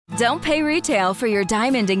Don't pay retail for your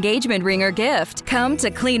diamond engagement ring or gift. Come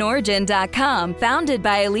to CleanOrigin.com. Founded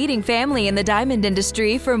by a leading family in the diamond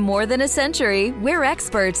industry for more than a century, we're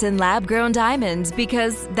experts in lab-grown diamonds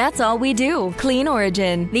because that's all we do. Clean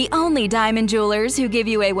Origin, the only diamond jewelers who give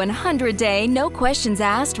you a 100-day, no questions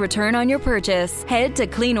asked return on your purchase. Head to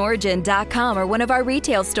CleanOrigin.com or one of our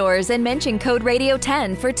retail stores and mention code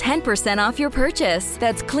Radio10 for 10% off your purchase.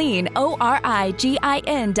 That's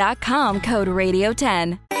CleanOrigin.com, code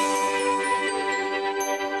Radio10.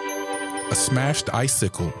 A smashed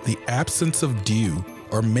icicle, the absence of dew,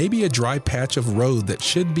 or maybe a dry patch of road that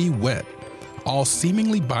should be wet, all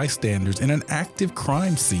seemingly bystanders in an active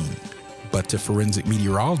crime scene. But to forensic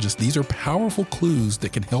meteorologists, these are powerful clues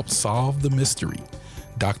that can help solve the mystery.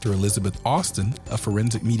 Dr. Elizabeth Austin, a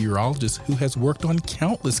forensic meteorologist who has worked on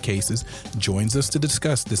countless cases, joins us to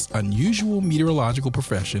discuss this unusual meteorological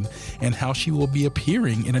profession and how she will be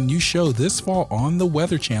appearing in a new show this fall on the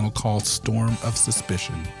Weather Channel called Storm of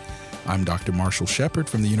Suspicion. I'm Dr. Marshall Shepard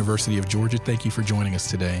from the University of Georgia. Thank you for joining us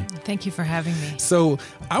today. Thank you for having me. So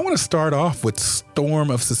I want to start off with Storm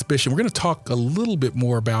of Suspicion. We're going to talk a little bit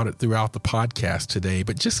more about it throughout the podcast today,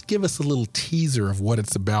 but just give us a little teaser of what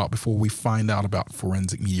it's about before we find out about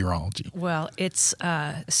forensic meteorology. Well, it's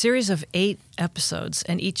a series of 8 episodes,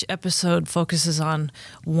 and each episode focuses on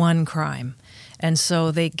one crime. And so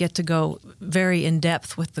they get to go very in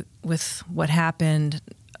depth with what happened,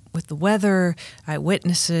 with the weather,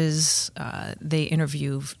 eyewitnesses. They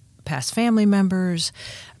interview past family members,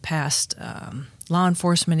 past law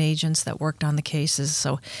enforcement agents that worked on the cases.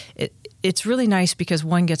 So it's really nice because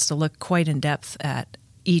one gets to look quite in depth at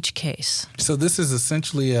each case. So this is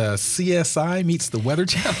essentially a CSI meets the Weather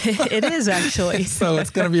Channel? It is, actually. So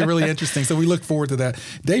it's going to be really interesting. So we look forward to that.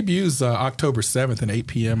 Debuts October 7th at 8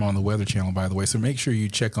 p.m. on the Weather Channel, by the way. So make sure you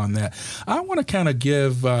check on that. I want to kind of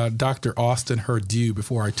give Dr. Austin her due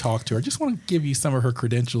before I talk to her. I just want to give you some of her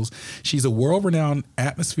credentials. She's a world-renowned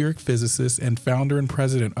atmospheric physicist and founder and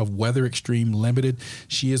president of Weather Extreme Limited.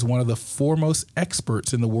 She is one of the foremost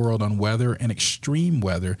experts in the world on weather and extreme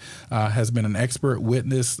weather, has been an expert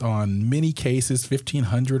witness on many cases,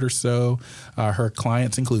 1,500 or so. Her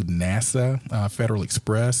clients include NASA, Federal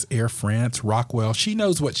Express, Air France, Rockwell. She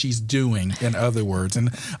knows what she's doing, in other words. And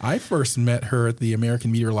I first met her at the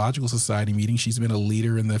American Meteorological Society meeting. She's been a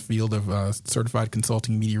leader in the field of certified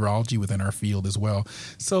consulting meteorology within our field as well.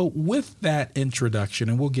 So with that introduction,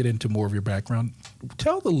 and we'll get into more of your background,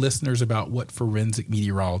 tell the listeners about what forensic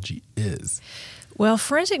meteorology is. Well,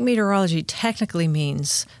 forensic meteorology technically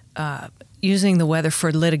means using the weather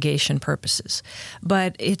for litigation purposes,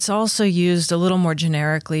 but it's also used a little more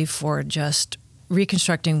generically for just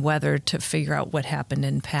reconstructing weather to figure out what happened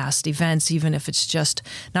in past events, even if it's just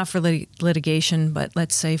not for litigation, but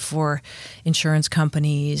let's say for insurance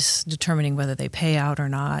companies, determining whether they pay out or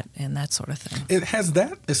not, and that sort of thing. Has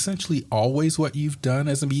that essentially always what you've done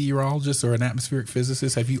as a meteorologist or an atmospheric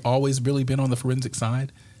physicist? Have you always really been on the forensic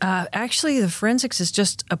side? Actually, the forensics is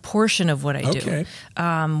just a portion of what I do. Okay.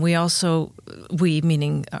 We,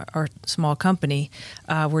 meaning our small company,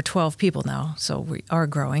 we're 12 people now, so we are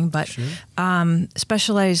growing, but Sure.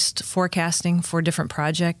 Specialized forecasting for different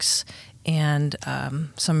projects and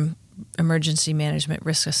some emergency management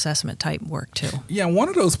risk assessment type work too. Yeah, one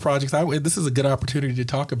of those projects, this is a good opportunity to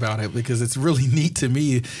talk about it because it's really neat to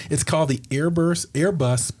me. It's called the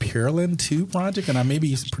Airbus Peregrine 2 project, and I may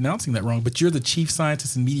be pronouncing that wrong, but you're the chief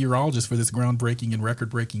scientist and meteorologist for this groundbreaking and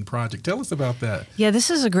record-breaking project. Tell us about that. Yeah, this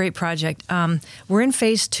is a great project. We're in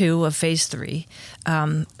phase 2 of phase 3.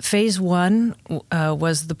 Phase 1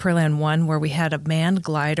 was the Peregrine 1, where we had a manned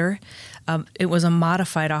glider. It was a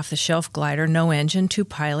modified off-the-shelf glider, no engine, 2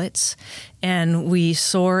 pilots, and we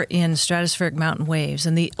soar in stratospheric mountain waves,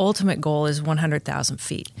 and the ultimate goal is 100,000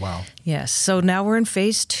 feet. Wow. Yes, so now we're in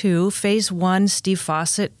phase 2. Phase 1, Steve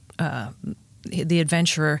Fawcett, the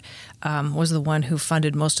adventurer, was the one who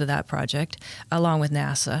funded most of that project, along with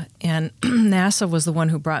NASA, and NASA was the one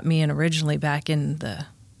who brought me in originally back in the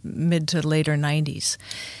mid to later 90s.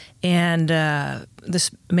 And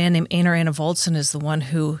this man named Einar Enevoldsen is the one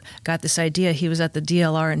who got this idea. He was at the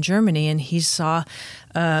DLR in Germany, and he saw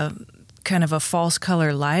kind of a false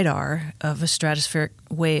color LiDAR of a stratospheric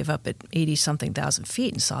wave up at 80-something thousand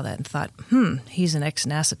feet and saw that and thought, he's an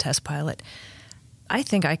ex-NASA test pilot. I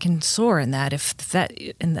think I can soar in that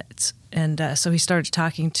so he started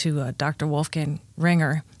talking to Dr. Wolfgang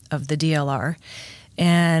Ringer of the DLR,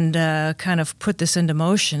 and kind of put this into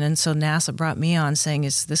motion. And so NASA brought me on saying,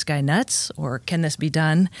 is this guy nuts or can this be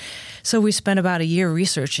done? So we spent about a year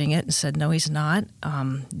researching it and said, no, he's not.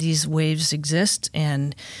 These waves exist,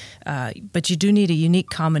 and but you do need a unique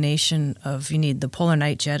combination of, you need the polar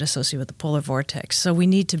night jet associated with the polar vortex. So we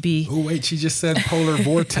need to be... Oh, wait, she just said polar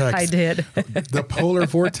vortex. I did. The polar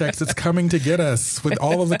vortex that's coming to get us with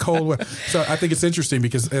all of the cold weather. So I think it's interesting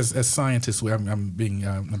because as scientists,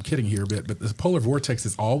 I'm kidding here a bit, but the polar vortex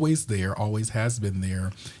is always there, always has been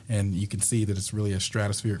there, and you can see that it's really a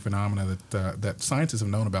stratospheric phenomena that scientists have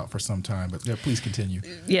known about for some time. But please continue.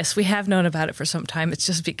 Yes, we have known about it for some time. It's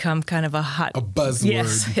just become kind of a buzzword.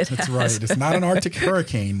 Yes, that's right. It's not an Arctic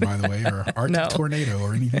hurricane, by the way, or Arctic tornado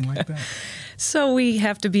or anything like that. So we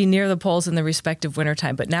have to be near the poles in the respective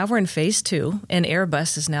wintertime. But now we're in phase 2, and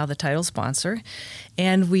Airbus is now the title sponsor.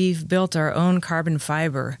 And we've built our own carbon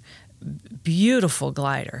fiber, beautiful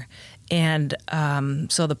glider. And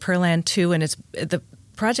so the Perlan 2, and the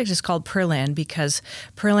project is called Perlan because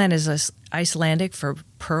Perlan is Icelandic for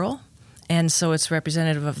pearl. And so it's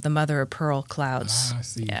representative of the mother of pearl clouds. Ah, I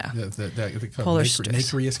see. Yeah. The Polar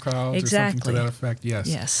nacreous clouds exactly. or something to that effect. Yes.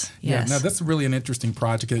 Yes. Yeah. Now, that's really an interesting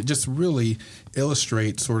project. It just really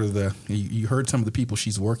illustrates sort of you heard some of the people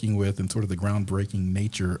she's working with and sort of the groundbreaking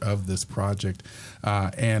nature of this project.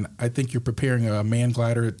 And I think you're preparing a manned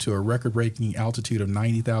glider to a record-breaking altitude of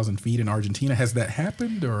 90,000 feet in Argentina. Has that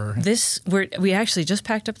happened? Or we actually just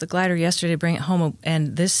packed up the glider yesterday to bring it home.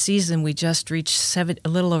 And this season, we just reached a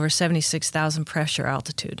little over 76,000 pressure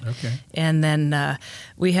altitude. Okay. And then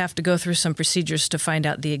we have to go through some procedures to find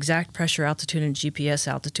out the exact pressure altitude and GPS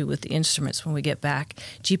altitude with the instruments when we get back.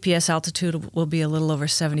 GPS altitude will be a little over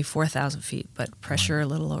 74,000 feet, but pressure a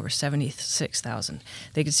little over 76,000.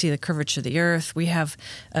 They can see the curvature of the Earth. We have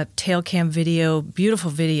a tail cam video,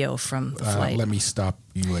 beautiful video from the flight. Let me stop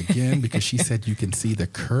you again because she said you can see the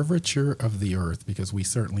curvature of the Earth, because we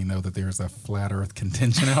certainly know that there's a flat Earth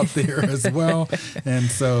contingent out there as well.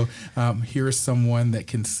 And so here's someone that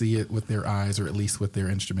can see it with their eyes, or at least with their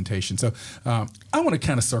instrumentation. So I want to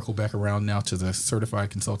kind of circle back around now to the certified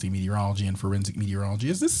consulting meteorology and forensic meteorology.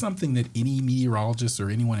 Is this something that any meteorologist or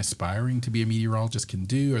anyone aspiring to be a meteorologist can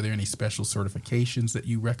do? Are there any special certifications that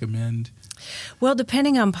you recommend? Well,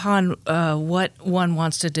 depending upon what one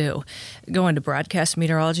wants to do. Go into broadcast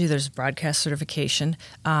meteorology, there's broadcast certification.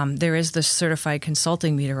 There is the certified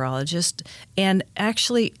consulting meteorologist. And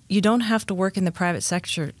actually, you don't have to work in the private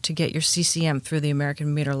sector to get your CCM through the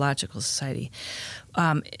American Meteorological Society.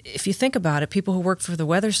 If you think about it, people who work for the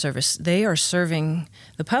Weather Service, they are serving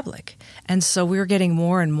the public. And so we're getting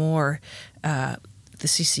more and more, the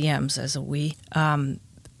CCMs as a we,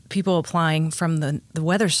 people applying from the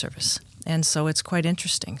Weather Service. And so it's quite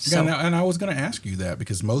interesting. So, yeah, and I was going to ask you that,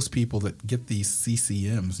 because most people that get these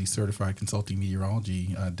CCMs, these Certified Consulting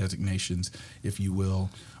Meteorology designations, if you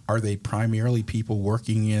will, are they primarily people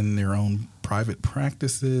working in their own private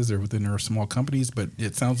practices or within their small companies? But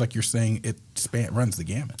it sounds like you're saying it runs the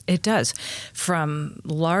gamut. It does. From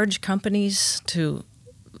large companies to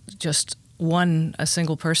just a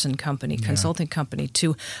single person company, consulting company,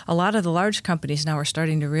 to a lot of the large companies now are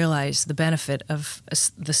starting to realize the benefit of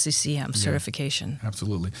the CCM certification.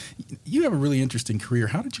 Absolutely. You have a really interesting career.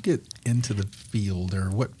 How did you get into the field, or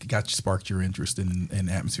what sparked your interest in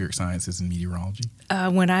atmospheric sciences and meteorology?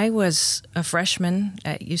 When I was a freshman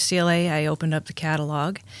at UCLA, I opened up the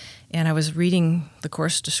catalog, and I was reading the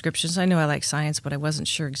course descriptions. I knew I liked science, but I wasn't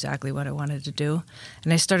sure exactly what I wanted to do.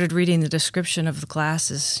 And I started reading the description of the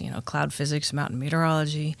classes, cloud physics, mountain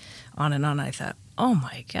meteorology, on and on. I thought, oh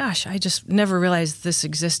my gosh, I just never realized this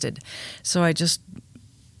existed. So I just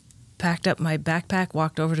packed up my backpack,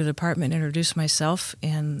 walked over to the department, introduced myself,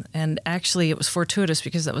 and actually it was fortuitous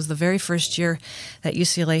because that was the very first year that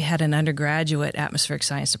UCLA had an undergraduate atmospheric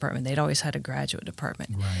science department. They'd always had a graduate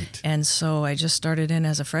department. Right. And so I just started in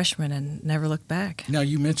as a freshman and never looked back. Now,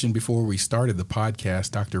 you mentioned before we started the podcast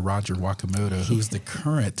Dr. Roger Wakamoto, who's the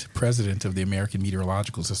current president of the American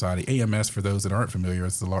Meteorological Society. AMS, for those that aren't familiar,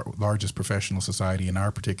 is the largest professional society in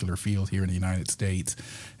our particular field here in the United States,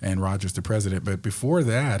 and Roger's the president. But before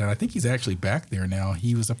that, and I think he's actually back there now,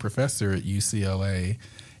 he was a professor at UCLA.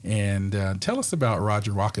 And tell us about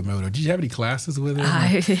Roger Wakamoto. Did you have any classes with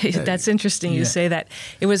him? That's interesting you say that.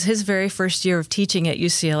 It was his very first year of teaching at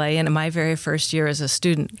UCLA and my very first year as a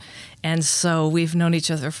student. And so we've known each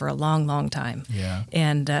other for a long, long time. Yeah.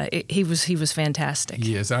 And he was fantastic.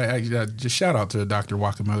 Yes. I just shout out to Dr.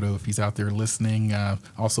 Wakamoto if he's out there listening.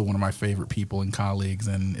 Also one of my favorite people and colleagues,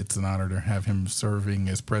 and it's an honor to have him serving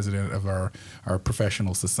as president of our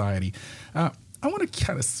professional society. I want to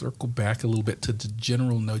kind of circle back a little bit to the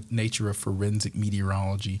general nature of forensic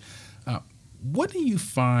meteorology. What do you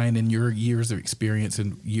find in your years of experience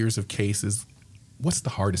and years of cases? What's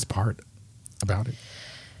the hardest part about it?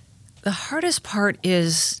 The hardest part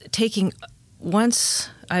is once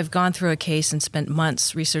I've gone through a case and spent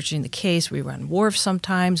months researching the case, we run WARF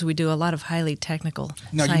sometimes. We do a lot of highly technical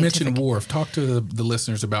Now, you mentioned WARF. Talk to the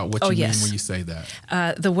listeners about what you mean when you say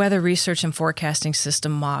that. The Weather Research and Forecasting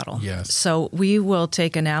System model. Yes. So we will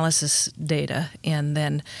take analysis data and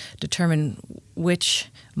then determine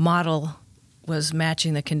which model was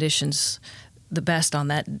matching the conditions the best on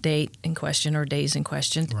that date in question or days in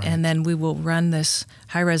question. Right. And then we will run this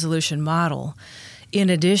high-resolution model in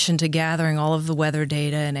addition to gathering all of the weather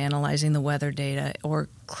data and analyzing the weather data or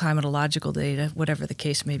climatological data, whatever the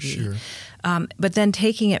case may be. Sure. But then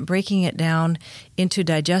breaking it down into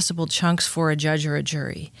digestible chunks for a judge or a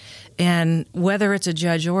jury. And whether it's a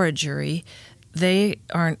judge or a jury,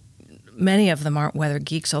 many of them aren't weather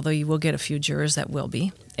geeks, although you will get a few jurors that will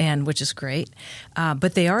be, which is great.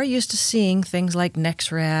 But they are used to seeing things like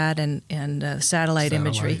NEXRAD and satellite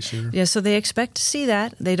imagery. Sure. Yeah, so they expect to see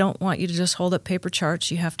that. They don't want you to just hold up paper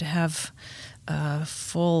charts. You have to have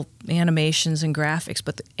full animations and graphics,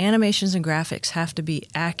 but the animations and graphics have to be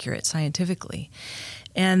accurate scientifically.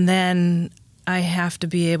 And then I have to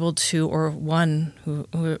be able to, or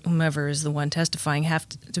whomever is the one testifying, have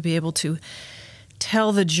to be able to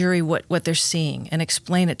tell the jury what they're seeing and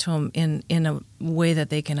explain it to them in a way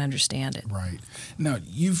that they can understand it. Right. Now,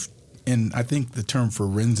 and I think the term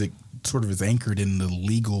forensic sort of is anchored in the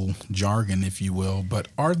legal jargon, if you will, but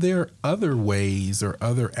are there other ways or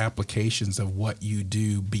other applications of what you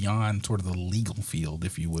do beyond sort of the legal field,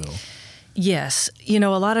 if you will? Yes. A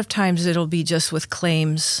lot of times it'll be just with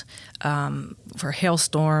claims for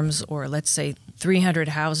hailstorms, or let's say 300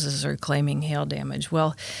 houses are claiming hail damage.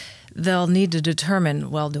 Well, they'll need to determine,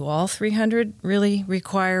 do all 300 really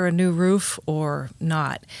require a new roof or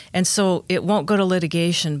not? And so it won't go to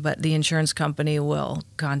litigation, but the insurance company will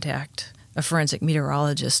contact a forensic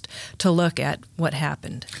meteorologist to look at what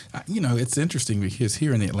happened. It's interesting because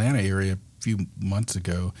here in the Atlanta area, a few months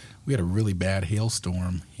ago, we had a really bad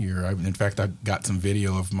hailstorm here. In fact, I got some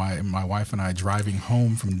video of my wife and I driving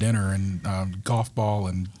home from dinner, and golf ball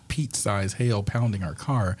and peat-sized hail pounding our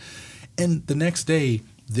car. And the next day,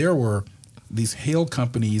 there were these hail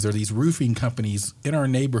companies or these roofing companies in our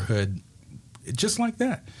neighborhood just like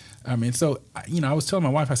that. I mean, so, I was telling my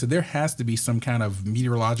wife, I said, there has to be some kind of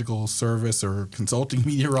meteorological service or consulting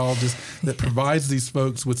meteorologist that provides these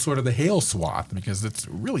folks with sort of the hail swath, because it's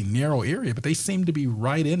a really narrow area, but they seem to be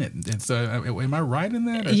right in it. And so, am I right in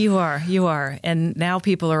that? Or? You are. And now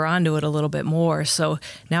people are onto it a little bit more. So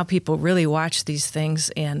now people really watch these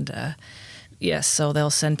things and yes, so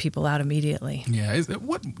they'll send people out immediately. Yeah.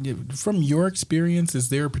 From your experience, is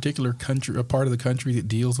there a particular a part of the country that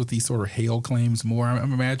deals with these sort of hail claims more?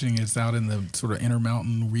 I'm imagining it's out in the sort of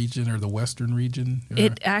Intermountain region or the Western region.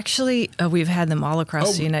 It actually, we've had them all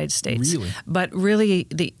across the United States. Really? But really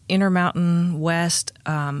the Intermountain West,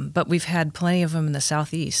 but we've had plenty of them in the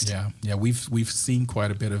Southeast. Yeah, we've seen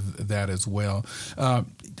quite a bit of that as well.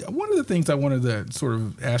 One of the things I wanted to sort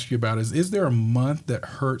of ask you about is there a month that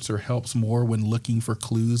hurts or helps more when looking for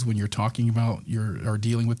clues when you're talking about or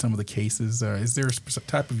dealing with some of the cases? Is there a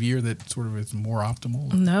type of year that sort of is more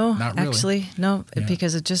optimal? No, not really. Actually, no,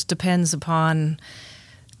 because it just depends upon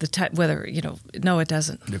the type, whether, no, it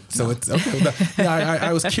doesn't. So no. It's okay.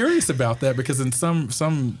 I was curious about that because in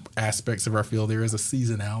some aspects of our field, there is a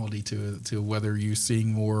seasonality to whether you're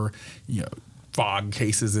seeing more, fog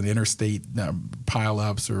cases and interstate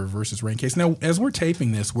pileups or versus rain cases. Now, as we're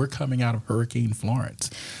taping this, we're coming out of Hurricane Florence,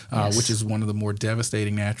 yes. which is one of the more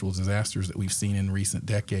devastating natural disasters that we've seen in recent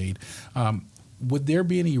decade. Would there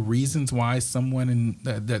be any reasons why someone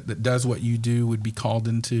that does what you do would be called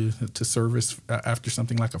into service after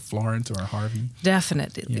something like a Florence or a Harvey?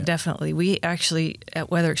 Definitely. We actually at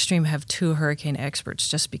Weather Extreme have 2 hurricane experts,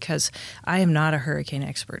 just because I am not a hurricane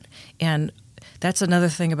expert. And that's another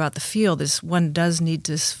thing about the field is one does need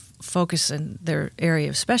to focus in their area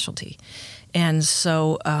of specialty. And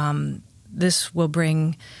so this will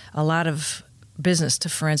bring a lot of business to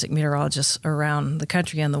forensic meteorologists around the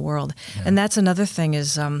country and the world. Yeah. And that's another thing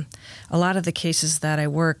is a lot of the cases that I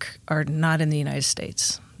work are not in the United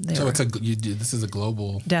States. This is a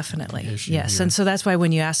global definitely issue. Yes, here. And so that's why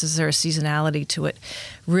when you ask, is there a seasonality to it?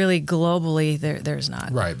 Really, globally, there's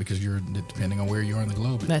not. Right, because you're depending on where you are in the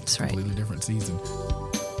globe. That's right. Completely different season.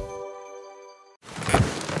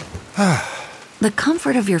 The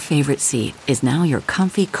comfort of your favorite seat is now your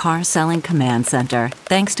comfy car selling command center,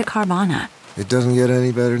 thanks to Carvana. It doesn't get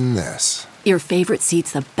any better than this. Your favorite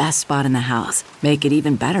seat's the best spot in the house. Make it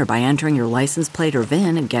even better by entering your license plate or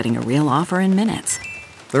VIN and getting a real offer in minutes.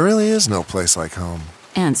 There really is no place like home.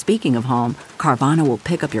 And speaking of home, Carvana will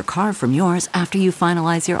pick up your car from yours after you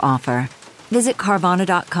finalize your offer. Visit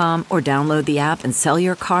Carvana.com or download the app and sell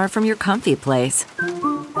your car from your comfy place.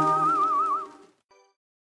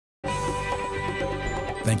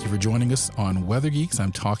 Thank you for joining us on Weather Geeks.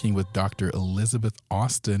 I'm talking with Dr. Elizabeth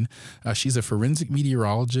Austin. She's a forensic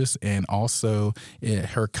meteorologist, and also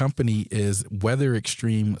her company is Weather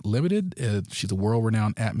Extreme Limited. She's a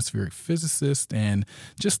world-renowned atmospheric physicist and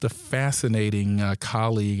just a fascinating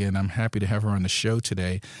colleague, and I'm happy to have her on the show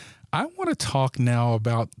today. I want to talk now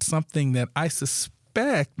about something that I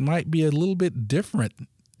suspect might be a little bit different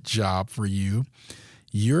job for you.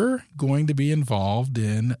 You're going to be involved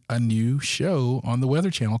in a new show on the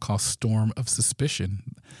Weather Channel called Storm of Suspicion.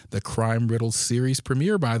 The Crime Riddle series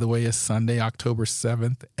premiere, by the way, is Sunday, October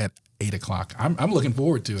 7th at 8 o'clock. I'm looking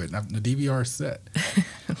forward to it. The DVR is set.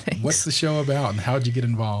 What's the show about, and how did you get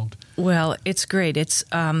involved? Well, it's great. It's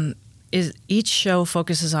each show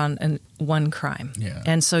focuses on one crime. Yeah.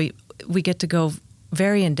 And so we get to go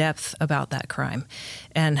very in depth about that crime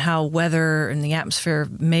and how weather and the atmosphere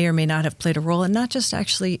may or may not have played a role, and not just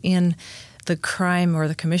actually in the crime or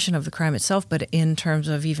the commission of the crime itself, but in terms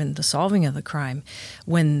of even the solving of the crime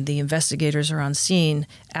when the investigators are on scene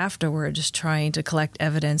afterwards trying to collect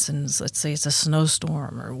evidence, and let's say it's a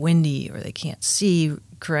snowstorm or windy or they can't see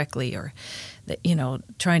correctly, or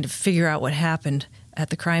trying to figure out what happened at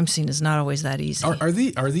the crime scene is not always that easy. Are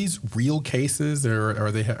these real cases, or are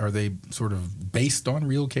they sort of based on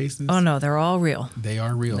real cases? Oh no, they're all real. They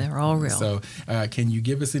are real. They're all real. So, can you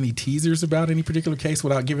give us any teasers about any particular case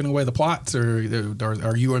without giving away the plots, or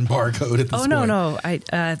are you embargoed at this point? Oh no.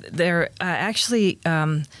 They're actually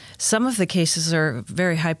some of the cases are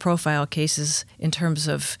very high-profile cases in terms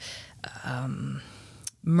of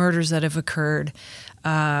murders that have occurred.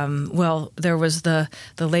 Well, there was the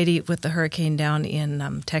lady with the hurricane down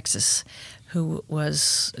in Texas who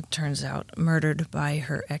was, it turns out, murdered by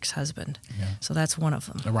her ex-husband. Yeah. So that's one of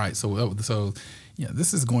them. Right. So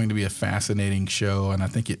this is going to be a fascinating show, and I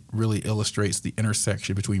think it really illustrates the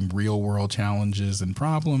intersection between real-world challenges and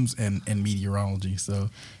problems and meteorology. So,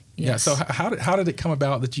 yes. So how did it come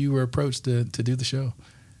about that you were approached to do the show?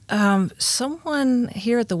 Someone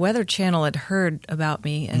here at the Weather Channel had heard about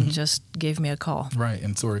me and just gave me a call. Right,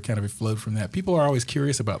 and sort of kind of flowed from that. People are always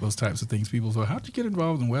curious about those types of things. People say, how'd you get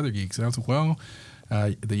involved in Weather Geeks? And I was like, well,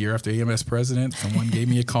 the year after AMS president, someone gave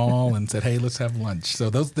me a call and said, hey, let's have lunch. So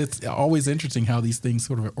that's always interesting how these things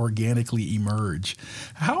sort of organically emerge.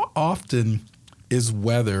 How often is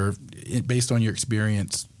weather, based on your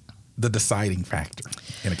experience, the deciding factor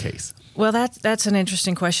in a case? Well, that's an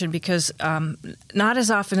interesting question because not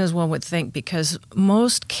as often as one would think, because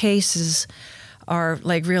most cases are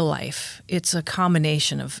like real life. It's a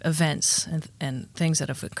combination of events and things that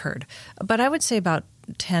have occurred. But I would say about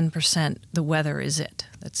 10% the weather is it.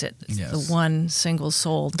 That's it. It's the one single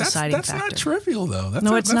sole deciding factor. That's not trivial, though.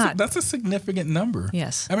 It's not. That's a significant number.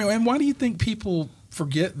 Yes. I mean, and why do you think people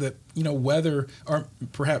forget that, weather, or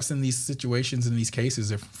perhaps in these situations, in these cases,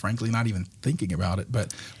 they're frankly not even thinking about it,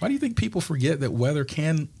 but why do you think people forget that weather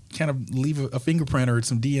can kind of leave a fingerprint or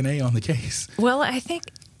some DNA on the case? Well, I think,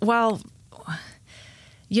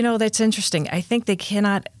 that's interesting. I think they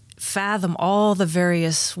cannot fathom all the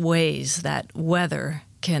various ways that weather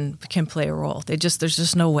can play a role. There's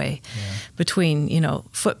just no way between,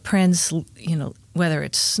 footprints, whether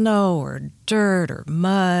it's snow or dirt or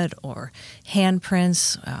mud or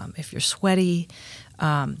handprints, if you're sweaty,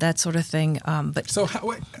 that sort of thing.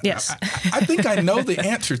 Yes. I think I know the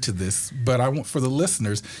answer to this, but I want, for the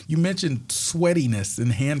listeners, you mentioned sweatiness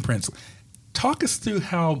and handprints. Talk us through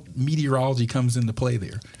how meteorology comes into play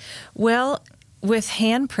there. Well, with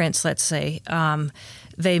handprints, let's say,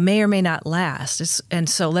 they may or may not last. And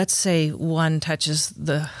so let's say one touches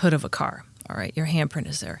the hood of a car. All right, your handprint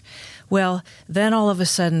is there. Well, then all of a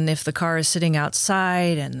sudden, if the car is sitting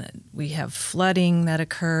outside and we have flooding that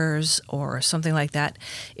occurs or something like that,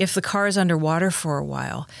 if the car is underwater for a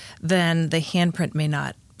while, then the handprint may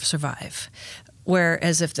not survive.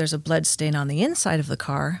 Whereas if there's a blood stain on the inside of the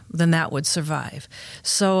car, then that would survive.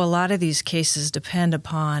 So a lot of these cases depend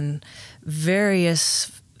upon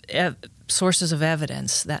various sources of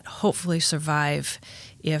evidence that hopefully survive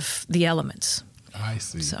if the elements. I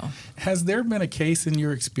see. So, has there been a case in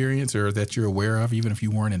your experience, or that you're aware of, even if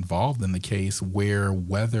you weren't involved in the case, where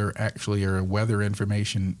weather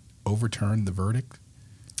information overturned the verdict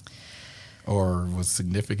or was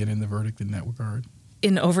significant in the verdict in that regard?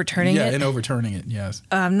 In overturning it? Yeah, in overturning it, yes.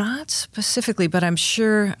 Not specifically, but I'm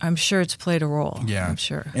sure it's played a role. Yeah. I'm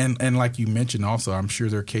sure. And like you mentioned also, I'm sure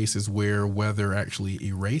there are cases where weather actually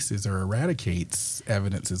erases or eradicates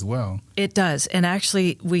evidence as well. It does. And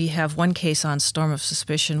actually, we have one case on Storm of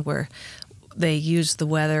Suspicion where they used the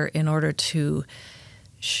weather in order to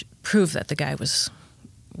prove that the guy was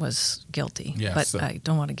guilty. Yeah, but so, I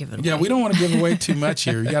don't want to give it away. Yeah, we don't want to give away too much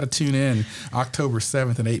here. You got to tune in October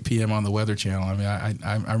 7th at 8 p.m. on the Weather Channel. I mean,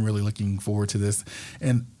 I'm really looking forward to this.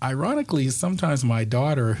 And ironically, sometimes my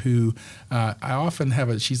daughter, who I often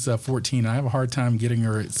have she's 14, I have a hard time getting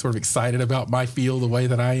her sort of excited about my field the way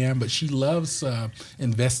that I am, but she loves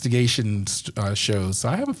investigation shows. So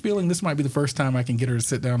I have a feeling this might be the first time I can get her to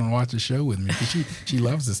sit down and watch a show with me, because she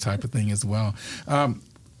loves this type of thing as well.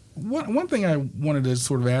 One thing I wanted to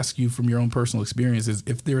sort of ask you from your own personal experience is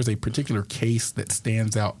if there is a particular case that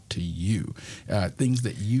stands out to you, things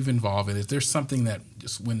that you've involved in. Is there something that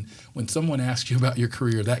just when someone asks you about your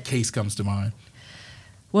career, that case comes to mind?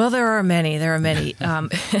 Well, there are many. The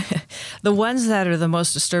ones that are the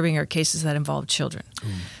most disturbing are cases that involve children. Ooh,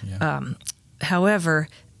 yeah. However,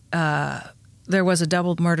 there was a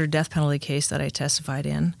double murder death penalty case that I testified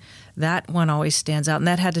in. That one always stands out, and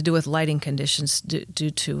that had to do with lighting conditions due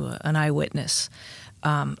to an eyewitness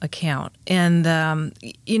account. And,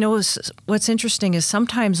 what's interesting is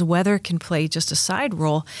sometimes weather can play just a side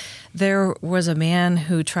role. There was a man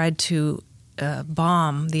who tried to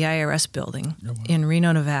bomb the IRS building in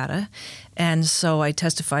Reno, Nevada. And so I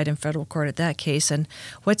testified in federal court at that case. And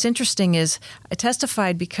what's interesting is I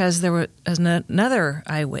testified because there was another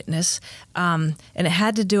eyewitness, and it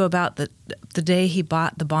had to do about the day he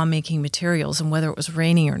bought the bomb-making materials and whether it was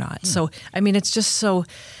raining or not. So, I mean, it's just so...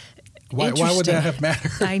 Why would that have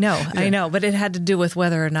mattered? I know, but it had to do with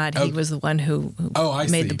whether or not he was the one who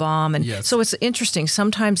made the bomb. And so it's interesting.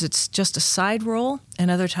 Sometimes it's just a side role,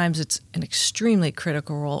 and other times it's an extremely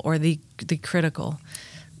critical role, or the critical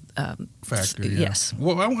factor. Yeah. Yes.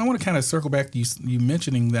 Well, I want to kind of circle back to you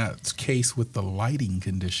mentioning that case with the lighting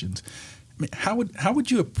conditions. I mean, how would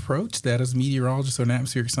you approach that as a meteorologist or an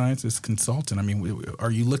atmospheric sciences consultant? I mean, are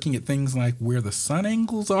you looking at things like where the sun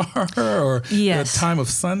angles are, or the time of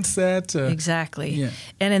sunset? Exactly. Yeah.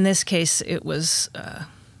 And in this case, it was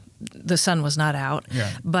the sun was not out,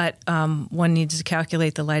 but one needs to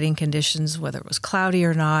calculate the lighting conditions, whether it was cloudy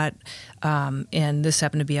or not. And this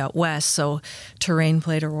happened to be out west, so terrain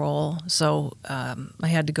played a role. So I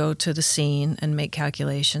had to go to the scene and make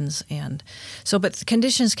calculations. And so, but the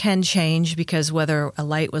conditions can change because whether a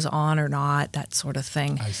light was on or not, that sort of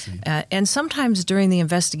thing. I see. And sometimes during the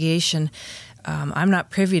investigation, I'm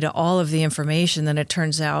not privy to all of the information. Then it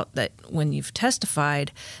turns out that when you've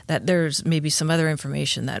testified, that there's maybe some other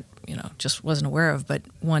information that just wasn't aware of, but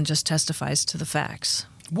one just testifies to the facts.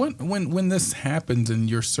 When this happens and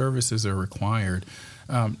your services are required,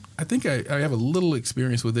 I think I have a little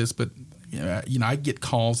experience with this, but I get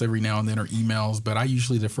calls every now and then or emails, but I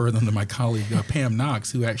usually defer them to my colleague Pam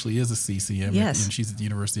Knox, who actually is a CCM, and she's at the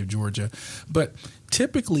University of Georgia. But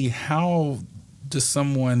typically, how does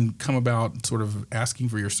someone come about sort of asking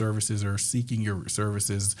for your services or seeking your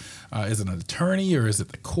services? Is it an attorney, or is it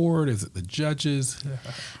the court? Is it the judges?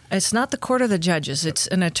 It's not the court or the judges. It's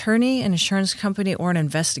an attorney, an insurance company, or an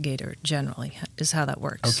investigator, generally, is how that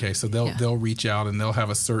works. Okay, so they'll reach out and they'll have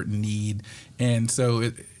a certain need. And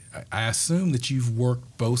so I assume that you've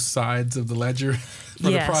worked both sides of the ledger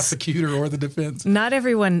for the prosecutor or the defense? Not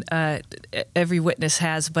everyone, every witness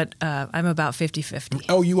has, but I'm about 50-50.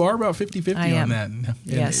 Oh, you are about 50-50 on that?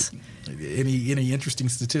 Yes. Any interesting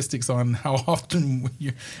statistics on how often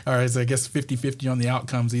or I guess 50-50 on the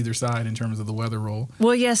outcomes either side in terms of the weather role?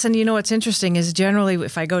 Well, yes, and what's interesting is generally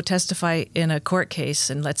if I go testify in a court case,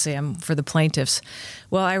 and let's say I'm for the plaintiffs,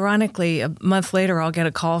 well, ironically, a month later I'll get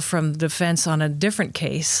a call from the defense on a different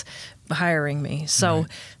case hiring me. So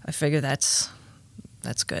I figure that's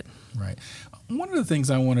good. Right. One of the things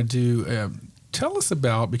I want to do, tell us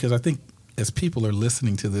about, because I think as people are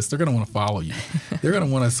listening to this, they're going to want to follow you. They're going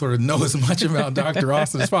to want to sort of know as much about Dr.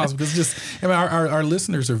 Austin as possible, because our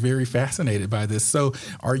listeners are very fascinated by this. So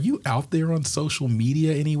are you out there on social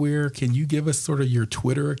media anywhere? Can you give us sort of your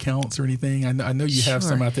Twitter accounts or anything? I know you have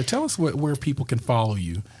some out there. Tell us where people can follow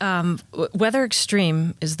you. Weather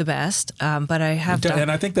Extreme is the best, but I have... And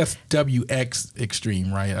I think that's WX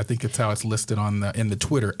Extreme, right? I think it's how it's listed in the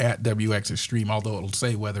Twitter, @WX Extreme, although it'll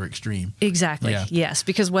say Weather Extreme. Exactly, yes,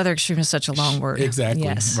 because Weather Extreme is such a long word. Exactly.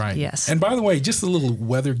 Yes. Right. Yes. And by the way, just a little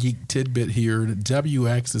weather geek tidbit here.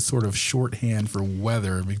 WX is sort of shorthand for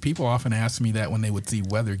weather. I mean, people often ask me that when they would see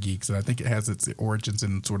weather geeks, and I think it has its origins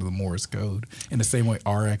in sort of the Morse code in the same way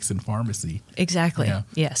RX in pharmacy. Exactly. Yeah.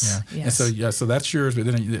 Yes. Yeah. Yes. And so that's yours, but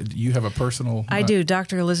then you have a personal. I do.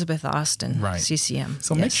 Dr. Elizabeth Austin, Right. CCM.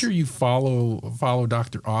 So make sure you follow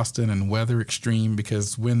Dr. Austin and Weather Extreme,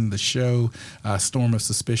 because when the show Storm of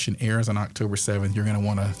Suspicion airs on October 7th, you're going to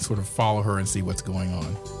want to sort of follow her and see what's going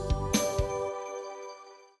on.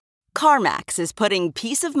 CarMax is putting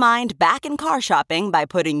peace of mind back in car shopping by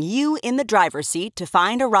putting you in the driver's seat to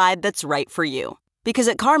find a ride that's right for you. Because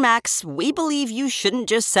at CarMax, we believe you shouldn't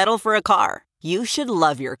just settle for a car. You should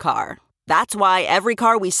love your car. That's why every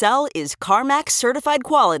car we sell is CarMax certified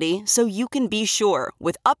quality, so you can be sure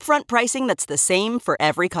with upfront pricing that's the same for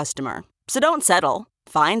every customer. So don't settle.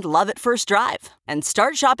 Find love at first drive and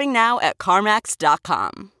start shopping now at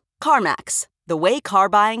CarMax.com. CarMax, the way car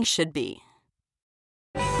buying should be.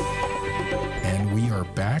 And we are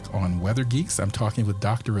back on Weather Geeks. I'm talking with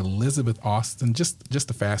Dr. Elizabeth Austin,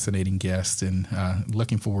 just a fascinating guest, and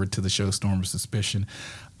looking forward to the show Storm of Suspicion.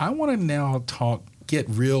 I want to now get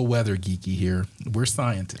real weather geeky here. We're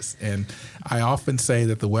scientists, and I often say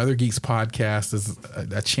that the Weather Geeks podcast is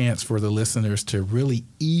a chance for the listeners to really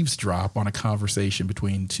eavesdrop on a conversation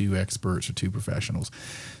between two experts or two professionals.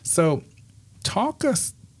 So talk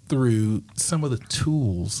us through some of the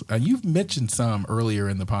tools. You've mentioned some earlier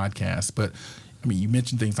in the podcast, but I mean, you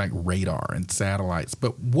mentioned things like radar and satellites,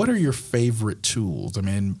 but what are your favorite tools? I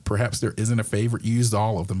mean, perhaps there isn't a favorite. You used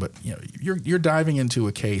all of them, but you're diving into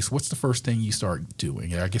a case. What's the first thing you start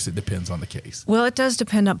doing? I guess it depends on the case. Well, it does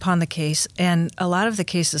depend upon the case, and a lot of the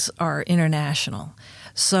cases are international.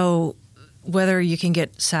 So whether you can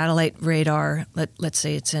get satellite radar, let's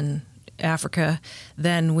say it's in Africa,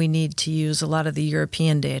 then we need to use a lot of the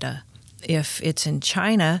European data. If it's in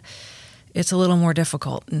China, it's a little more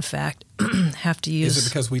difficult, in fact. Have to use. Is it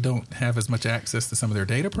because we don't have as much access to some of their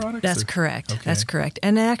data products? That's correct. Okay. That's correct.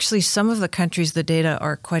 And actually, some of the countries, the data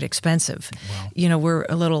are quite expensive. Wow. We're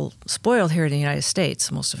a little spoiled here in the United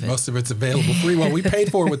States, most of it. Most of it's available free. Well, we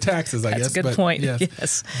paid for it with taxes, I guess. That's a good point.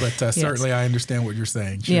 Yes. But certainly I understand what you're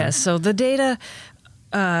saying. Sure. Yes. So the data,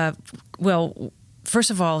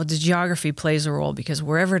 first of all, the geography plays a role, because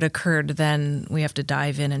wherever it occurred, then we have to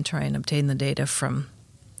dive in and try and obtain the data from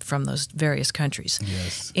those various countries.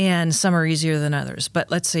 Yes. And some are easier than others.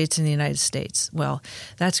 But let's say it's in the United States. Well,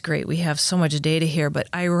 that's great. We have so much data here. But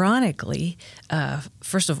ironically,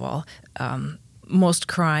 first of all, most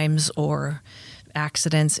crimes or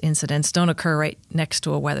accidents, incidents don't occur right next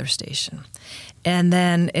to a weather station. And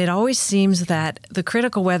then it always seems that the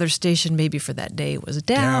critical weather station maybe for that day was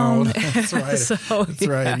down. That's right. That's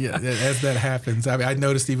right. Yeah, as that happens. I mean, I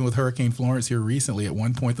noticed even with Hurricane Florence here recently, at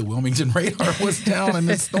one point the Wilmington radar was down and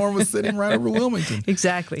the storm was sitting right over Wilmington.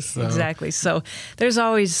 Exactly. So there's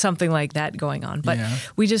always something like that going on. But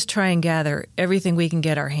we just try and gather everything we can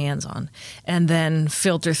get our hands on, and then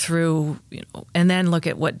filter through, and then look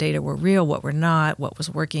at what data were real, what were not, what was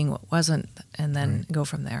working, what wasn't, and then go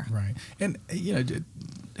from there. Right. And,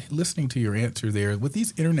 listening to your answer there, with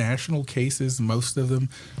these international cases, most of them,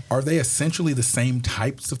 are they essentially the same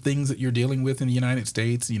types of things that you're dealing with in the United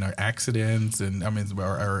States? Accidents, and I mean,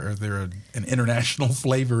 are there an international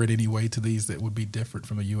flavor in any way to these that would be different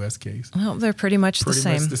from a U.S. case? Well, they're pretty much the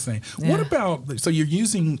same. Yeah. What about, so you're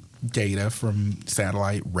using data from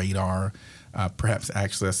satellite, radar, perhaps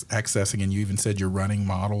accessing, and you even said you're running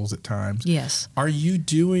models at times. Yes. Are you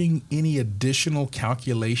doing any additional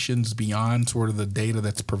calculations beyond sort of the data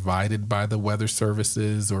that's provided by the weather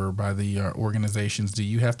services or by the organizations? Do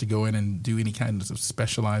you have to go in and do any kind of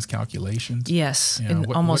specialized calculations? Yes.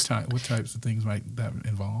 What types of things might that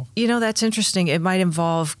involve? That's interesting. It might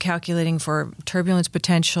involve calculating for turbulence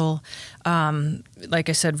potential, like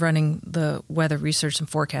I said, running the weather research and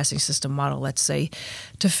forecasting system model, let's say,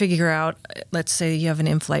 to figure out, let's say you have an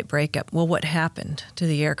in-flight breakup. Well, what happened to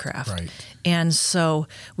the aircraft? Right. And so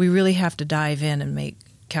we really have to dive in and make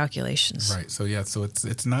calculations. Right. So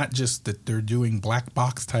it's not just that they're doing black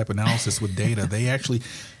box type analysis with data. They actually,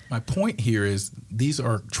 my point here is these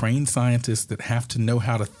are trained scientists that have to know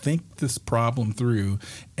how to think this problem through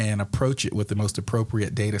and approach it with the most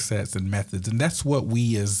appropriate data sets and methods. And that's what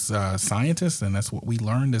we as scientists, and that's what we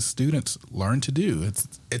learned as students, learn to do.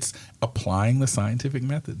 It's applying the scientific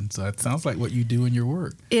method. And so it sounds like what you do in your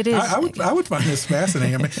work. It is. I would find this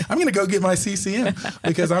fascinating. I mean, I'm going to go get my CCM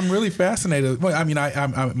because I'm really fascinated. Well, I mean,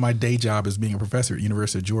 my day job is being a professor at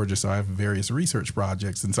University of Georgia, so I have various research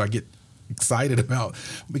projects, and so I get excited about,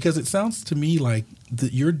 because it sounds to me like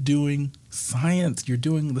that you're doing science, you're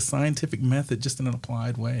doing the scientific method just in an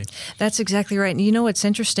applied way. That's exactly right. And you know what's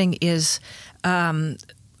interesting is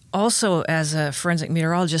also as a forensic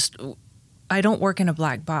meteorologist, I don't work in a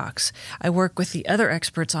black box. I work with the other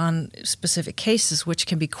experts on specific cases, which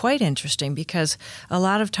can be quite interesting because a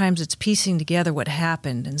lot of times it's piecing together what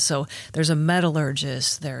happened. And so there's a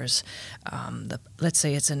metallurgist, there's let's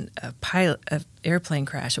say it's a airplane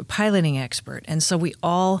crash, a piloting expert. And so we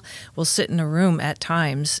all will sit in a room at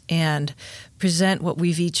times and present what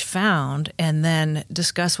we've each found and then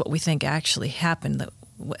discuss what we think actually happened,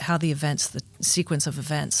 how the sequence of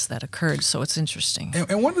events that occurred. So it's interesting.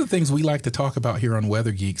 And one of the things we like to talk about here on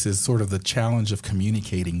Weather Geeks is sort of the challenge of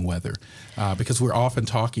communicating weather, because we're often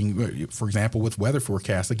talking, for example, with weather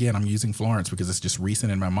forecasts. Again, I'm using Florence because it's just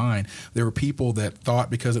recent in my mind. There were people that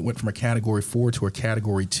thought because it went from a Category 4 to a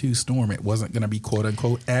Category 2 storm, it wasn't going to be, quote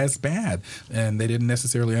unquote, as bad. And they didn't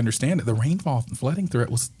necessarily understand it. The rainfall and flooding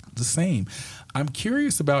threat was the same. I'm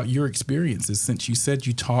curious about your experiences, since you said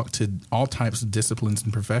you talk to all types of disciplines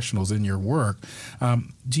and professionals in your work.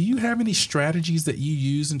 Do you have any strategies that you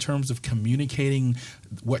use in terms of communicating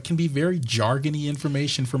what can be very jargony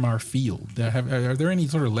information from our field? Are there any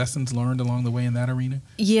sort of lessons learned along the way in that arena?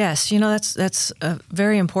 Yes, you know, that's a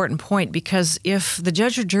very important point, because if the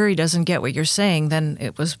judge or jury doesn't get what you're saying, then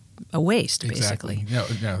it was a waste, basically. Yeah,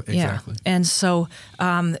 exactly. Yeah. And so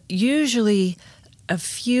usually a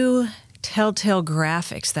few telltale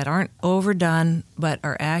graphics that aren't overdone but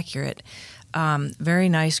are accurate, very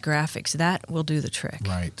nice graphics, that will do the trick.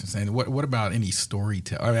 Right. And what about any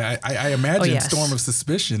storytelling? I mean, I imagine Storm of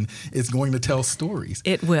Suspicion is going to tell stories.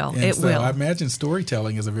 It will. And so I imagine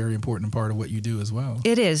storytelling is a very important part of what you do as well.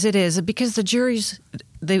 It is, because the jurors,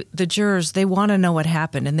 they want to know what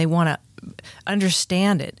happened and they want to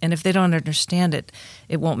understand it. And if they don't understand it,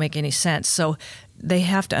 it won't make any sense. So they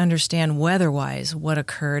have to understand weather-wise what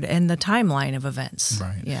occurred and the timeline of events.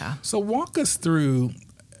 Right. Yeah. So walk us through,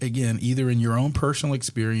 again, either in your own personal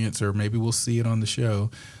experience or maybe we'll see it on the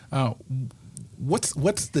show.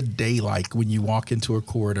 What's the day like when you walk into a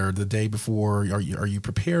court, or the day before? Are you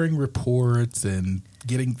preparing reports and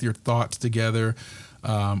getting your thoughts together?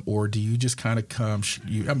 Or do you just kind of come?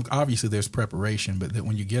 Obviously, there's preparation, but that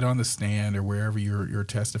when you get on the stand or wherever you're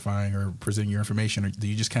testifying or presenting your information, or do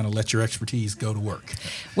you just kind of let your expertise go to work?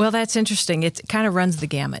 Well, that's interesting. It kind of runs the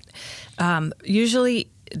gamut. Usually,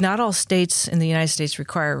 not all states in the United States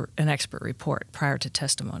require an expert report prior to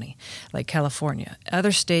testimony, like California.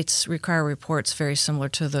 Other states require reports very similar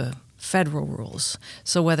to the federal rules.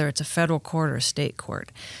 So whether it's a federal court or a state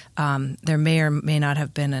court, there may or may not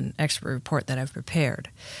have been an expert report that I've prepared.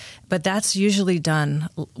 But that's usually done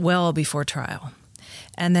well before trial.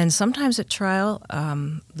 And then sometimes at trial,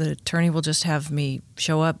 the attorney will just have me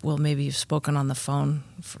show up. Well, maybe you've spoken on the phone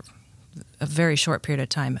for a very short period of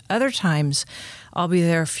time. Other times, I'll be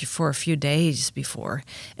there for a few days before,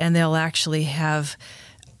 and they'll actually have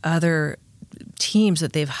other teams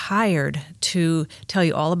that they've hired to tell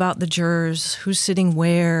you all about the jurors, who's sitting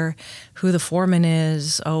where, who the foreman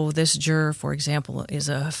is. Oh, this juror, for example, is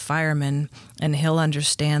a fireman, and he'll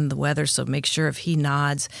understand the weather, so make sure if he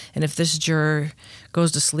nods. And if this juror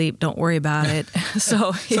goes to sleep, don't worry about it.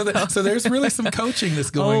 So there's really some coaching that's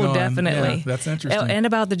going on. Oh, definitely. Yeah, that's interesting. And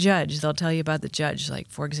about the judge. They'll tell you about the judge. Like,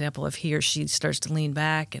 for example, if he or she starts to lean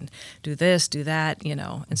back and do this, do that,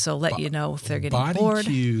 and so let you know if they're getting body bored.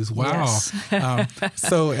 Cues. Wow. Yes.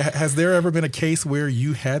 So has there ever been a case where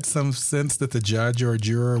you had some sense that the judge or a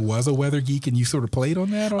juror was a weather geek and you sort of played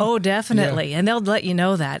on that? Oh, definitely. Yeah. And they'll let you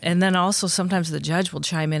know that. And then also sometimes the judge will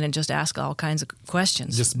chime in and just ask all kinds of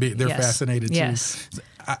questions. They're fascinated too. Yes.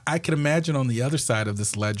 I can imagine on the other side of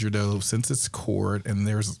this ledger, though, since it's court and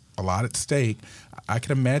there's a lot at stake, I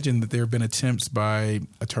can imagine that there have been attempts by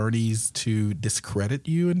attorneys to discredit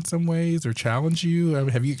you in some ways or challenge you.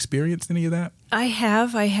 Have you experienced any of that? I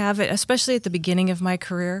have, especially at the beginning of my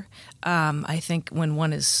career. I think when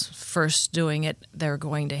one is first doing it, they're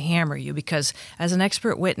going to hammer you because as an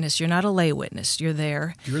expert witness, you're not a lay witness. You're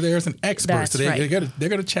there. You're there as an expert. That's so right. They're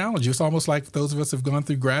going to challenge you. It's almost like those of us who have gone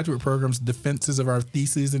through graduate programs, defenses of our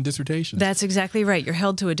theses and dissertations. That's exactly right. You're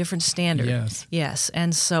held to a different standard. Yes.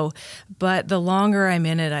 And so, but the longer I'm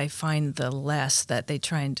in it, I find the less that they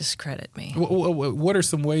try and discredit me. What are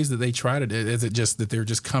some ways that they try to do it? Is it just that they're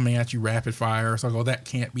just coming at you rapid fire? So I go, that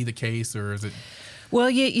can't be the case, or is it? Well,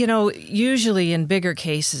 usually in bigger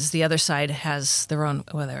cases, the other side has their own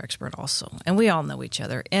weather expert also, and we all know each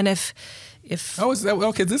other. And if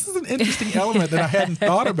okay, this is an interesting element that I hadn't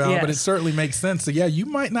thought about, Yes. but it certainly makes sense. So, yeah, you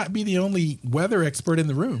might not be the only weather expert in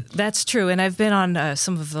the room. That's true, and I've been on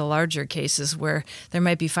some of the larger cases where there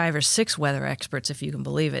might be 5 or 6 weather experts, if you can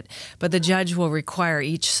believe it, but the judge will require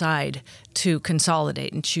each side to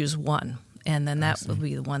consolidate and choose one. And then that will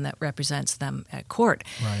be the one that represents them at court.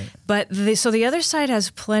 Right. But so the other side has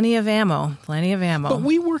plenty of ammo. But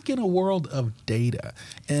we work in a world of data.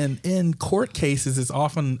 And in court cases, it's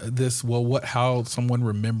often this, how someone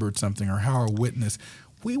remembered something or how a witness.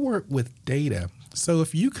 We work with data. So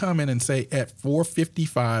if you come in and say at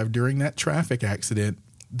 4:55 during that traffic accident,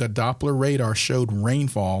 the Doppler radar showed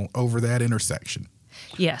rainfall over that intersection.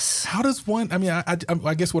 Yes. How does one,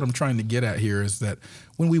 I guess what I'm trying to get at here is that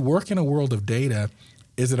when we work in a world of data,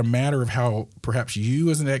 is it a matter of how perhaps you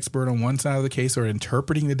as an expert on one side of the case are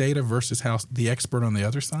interpreting the data versus how the expert on the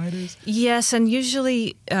other side is? Yes, and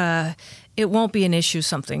usually it won't be an issue,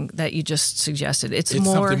 something that you just suggested. It's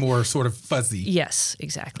more something more sort of fuzzy. Yes,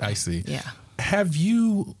 exactly. I see. Yeah. Have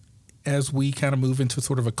you, as we kind of move into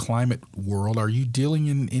sort of a climate world, are you dealing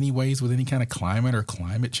in any ways with any kind of climate or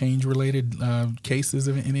climate change related cases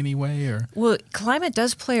in any way? Or Well, climate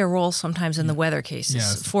does play a role sometimes in the weather cases.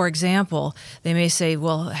 Yes. For example, they may say,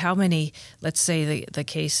 well, how many, let's say the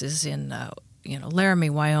cases in Laramie,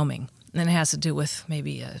 Wyoming, and it has to do with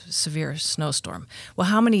maybe a severe snowstorm. Well,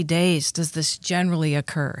 how many days does this generally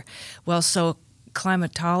occur? Well, so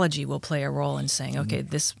climatology will play a role in saying, okay,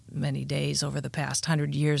 this many days over the past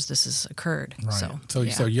 100 years, this has occurred.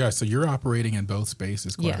 Right. So you're operating in both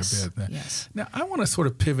spaces quite a bit. Yes. Now, I want to sort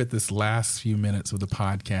of pivot this last few minutes of the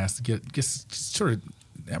podcast to get sort of.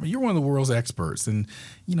 I mean, you're one of the world's experts, and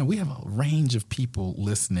we have a range of people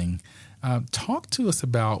listening. Talk to us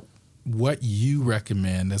about what you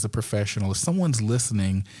recommend as a professional. If someone's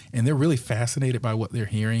listening and they're really fascinated by what they're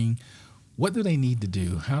hearing, what do they need to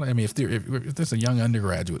do? If there's a young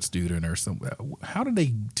undergraduate student or something, how do they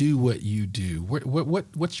do what you do?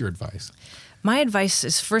 What's your advice? My advice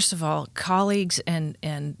is, first of all, colleagues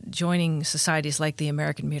and joining societies like the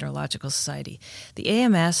American Meteorological Society. The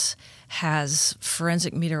AMS has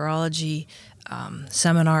forensic meteorology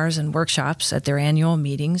seminars and workshops at their annual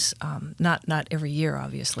meetings. Not every year,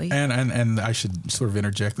 obviously. And I should sort of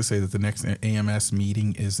interject to say that the next AMS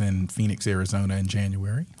meeting is in Phoenix, Arizona in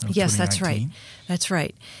January of 2019. Yes, that's right. That's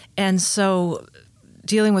right. And so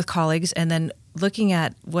dealing with colleagues and then looking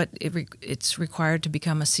at what it's required to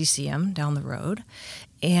become a CCM down the road.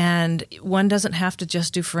 And one doesn't have to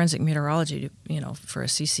just do forensic meteorology, for a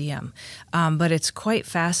CCM. But it's quite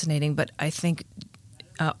fascinating. But I think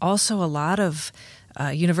also a lot of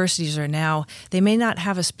universities are now, they may not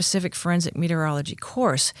have a specific forensic meteorology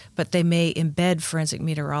course, but they may embed forensic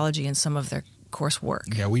meteorology in some of their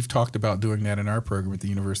coursework. Yeah, we've talked about doing that in our program at the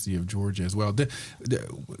University of Georgia as well.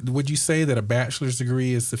 Would you say that a bachelor's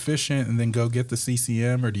degree is sufficient and then go get the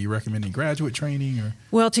CCM, or do you recommend any graduate training? Or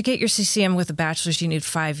Well, to get your CCM with a bachelor's, you need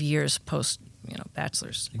 5 years post,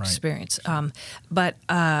 bachelor's experience. But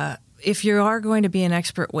if you are going to be an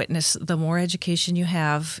expert witness, the more education you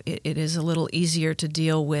have, it is a little easier to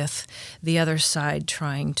deal with the other side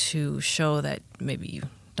trying to show that maybe you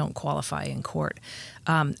don't qualify in court.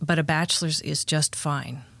 But a bachelor's is just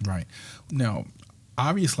fine. Right. Now,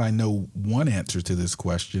 obviously, I know one answer to this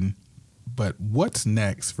question, but what's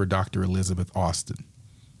next for Dr. Elizabeth Austin?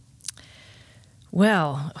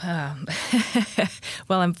 Well,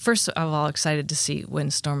 I'm first of all excited to see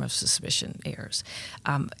when Storm of Suspicion airs.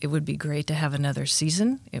 It would be great to have another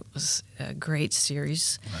season. It was a great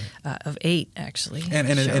series of 8, actually. And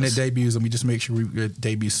it debuts, let me just make sure it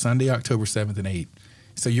debuts Sunday, October 7th and 8th.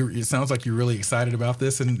 So it sounds like you're really excited about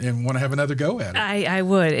this and want to have another go at it. I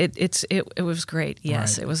would. It was great.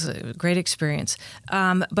 Yes, Right. It was a great experience.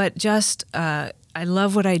 But just I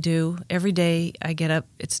love what I do. Every day I get up,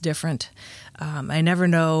 it's different. I never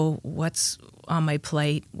know what's on my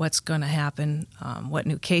plate, what's going to happen, what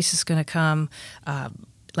new case is going to come.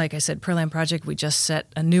 Like I said, Pearland Project, we just set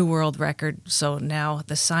a new world record. So now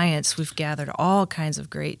the science, we've gathered all kinds of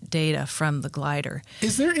great data from the glider.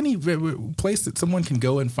 Is there any place that someone can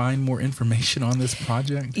go and find more information on this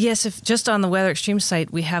project? Yes, if just on the Weather Extreme site,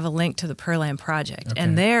 we have a link to the Pearland Project. Okay.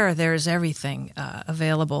 And there's everything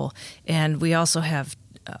available. And we also have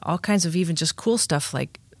all kinds of even just cool stuff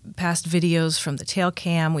like past videos from the tail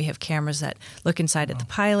cam. We have cameras that look inside at the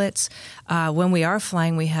pilots. When we are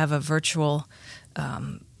flying, we have a virtual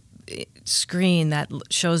screen that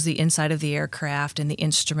shows the inside of the aircraft and the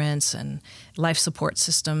instruments and life support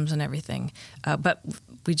systems and everything. But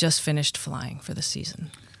we just finished flying for the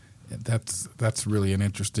season. That's really an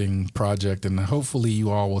interesting project, and hopefully you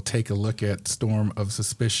all will take a look at Storm of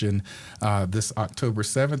Suspicion this October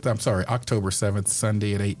 7th,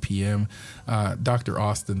 Sunday at 8 p.m. Dr.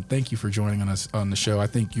 Austin, thank you for joining us on the show. I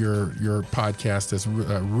think your podcast has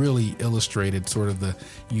really illustrated sort of the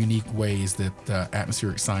unique ways that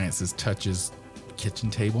atmospheric sciences touches kitchen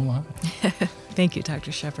table life. Thank you,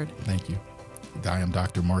 Dr. Shepard. Thank you. I am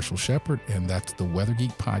Dr. Marshall Shepard, and that's the Weather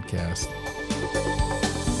Geek Podcast.